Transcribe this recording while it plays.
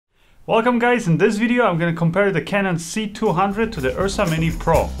Welcome guys, in this video I'm going to compare the Canon C200 to the URSA Mini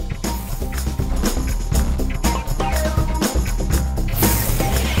Pro.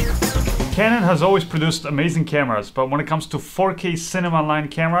 Canon has always produced amazing cameras, but when it comes to 4K cinema line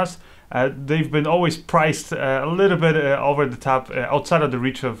cameras, they've been always priced a little bit over the top, outside of the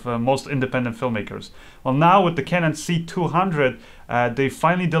reach of most independent filmmakers. Well, now with the Canon C200, they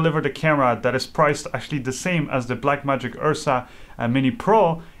finally delivered a camera that is priced actually the same as the BlackMagic URSA Mini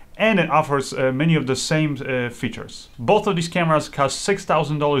Pro, and it offers many of the same features. Both of these cameras cost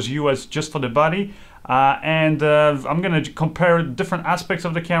 $6,000 US just for the body. I'm going to compare different aspects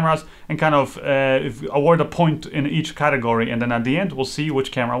of the cameras and kind of award a point in each category, and then at the end we'll see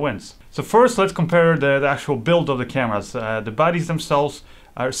which camera wins. So first let's compare the actual build of the cameras. The bodies themselves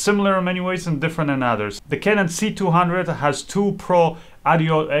are similar in many ways and different in others. The Canon C200 has two Pro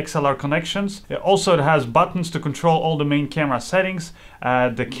audio XLR connections. It has buttons to control all the main camera settings.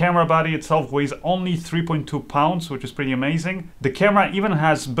 The camera body itself weighs only 3.2 pounds, which is pretty amazing. The camera even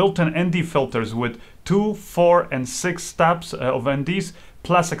has built-in ND filters with 2, 4, and 6 stops of NDs,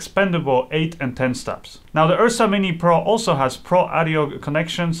 plus expandable 8 and 10 stops. Now the URSA Mini Pro also has Pro audio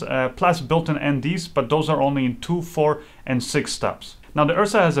connections plus built-in NDs, but those are only in 2, 4, and 6 stops. Now the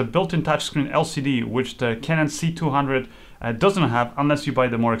URSA has a built-in touchscreen LCD, which the Canon C200 doesn't have unless you buy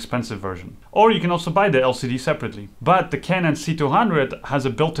the more expensive version. Or you can also buy the LCD separately. But the Canon C200 has a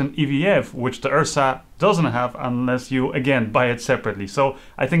built-in EVF, which the URSA doesn't have unless you, again, buy it separately. So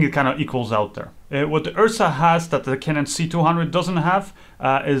I think it kind of equals out there. What the URSA has that the Canon C200 doesn't have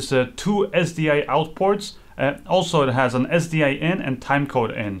is 2 SDI out ports. Also it has an SDI in and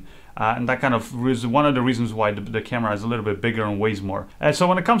timecode in. And that kind of is one of the reasons why the camera is a little bit bigger and weighs more. So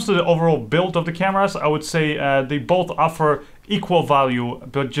when it comes to the overall build of the cameras, I would say they both offer equal value,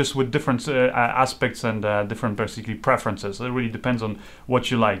 but just with different aspects and different basically preferences. It really depends on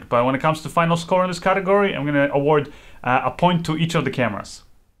what you like. But when it comes to final score in this category, I'm going to award a point to each of the cameras.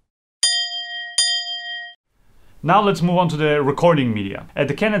 Now let's move on to the recording media.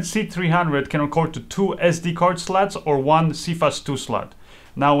 The Canon C300 can record to 2 SD card slots or 1 CFast 2 slot.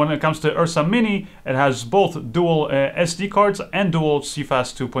 Now when it comes to URSA Mini, it has both dual SD cards and dual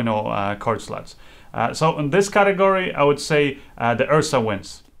CFast 2.0 card slots. So in this category, I would say the URSA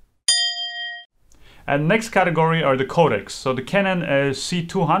wins. And next category are the codecs. So the Canon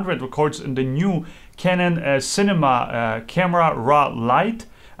C200 records in the new Canon Cinema Camera Raw Lite.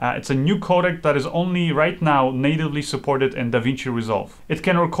 It's a new codec that is only right now natively supported in DaVinci Resolve. It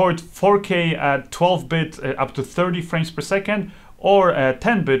can record 4K at 12-bit up to 30 frames per second, or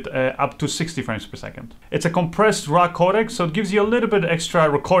 10-bit up to 60 frames per second. It's a compressed RAW codec, so it gives you a little bit extra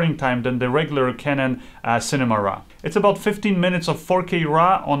recording time than the regular Canon Cinema RAW. It's about 15 minutes of 4K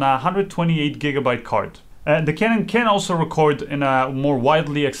RAW on a 128GB card. The Canon can also record in a more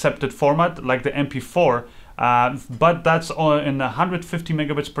widely accepted format like the MP4, but that's in 150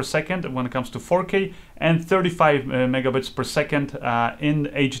 megabits per second when it comes to 4K and 35 megabits per second in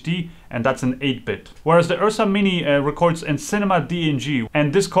HD, and that's an 8-bit. Whereas the URSA Mini records in Cinema DNG,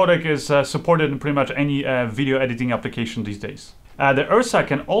 and this codec is supported in pretty much any video editing application these days. The URSA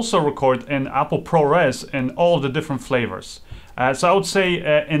can also record in Apple ProRes in all the different flavors. So I would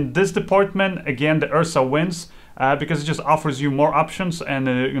say in this department, again, the URSA wins because it just offers you more options and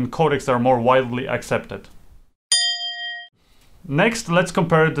codecs that are more widely accepted. Next, let's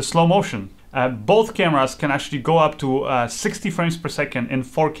compare the slow motion. Both cameras can actually go up to 60 frames per second in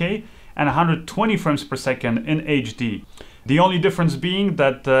 4K and 120 frames per second in HD. The only difference being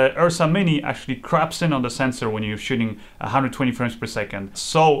that the URSA Mini actually craps in on the sensor when you're shooting 120 frames per second.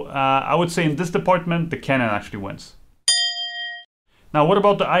 So I would say in this department, the Canon actually wins. Now what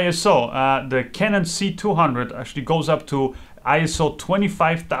about the ISO? The Canon C200 actually goes up to ISO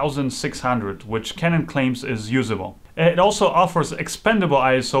 25600, which Canon claims is usable. It also offers expandable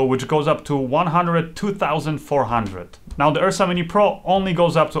ISO, which goes up to 102,400. Now the URSA Mini Pro only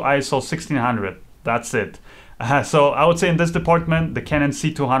goes up to ISO 1600. That's it. So I would say in this department, the Canon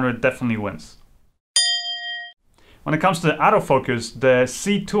C200 definitely wins. When it comes to the autofocus, the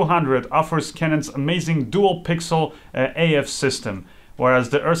C200 offers Canon's amazing dual pixel AF system, whereas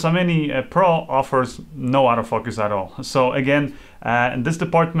the URSA Mini Pro offers no autofocus at all. So again, in this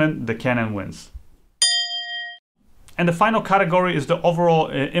department, the Canon wins. And the final category is the overall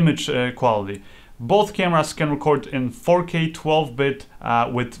image quality. Both cameras can record in 4K 12-bit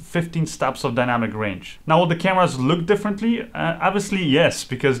with 15 stops of dynamic range. Now will the cameras look differently? Obviously yes,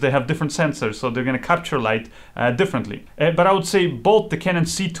 because they have different sensors, so they're going to capture light differently. But I would say both the Canon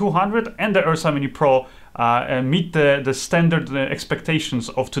C200 and the URSA Mini Pro meet the standard expectations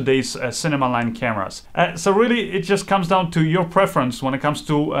of today's cinema line cameras. So really, it just comes down to your preference when it comes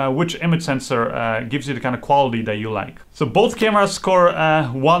to which image sensor gives you the kind of quality that you like. So both cameras score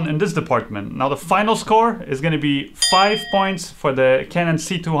 1 in this department. Now the final score is going to be 5 points for the Canon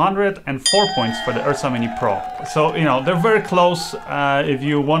C200 and 4 points for the URSA Mini Pro. So, you know, they're very close. If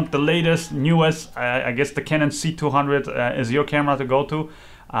you want the latest, newest, I guess the Canon C200 is your camera to go to.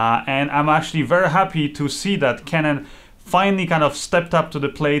 And I'm actually very happy to see that Canon finally kind of stepped up to the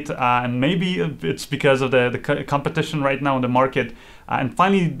plate, and maybe it's because of the competition right now in the market, and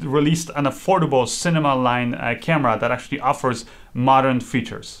finally released an affordable cinema line camera that actually offers modern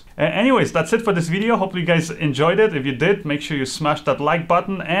features. Anyways, that's it for this video. Hopefully you guys enjoyed it. If you did, make sure you smash that like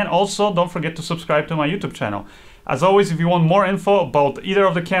button, and also don't forget to subscribe to my YouTube channel. As always, if you want more info about either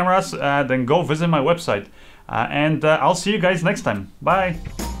of the cameras, then go visit my website. And I'll see you guys next time.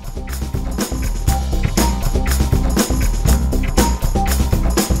 Bye!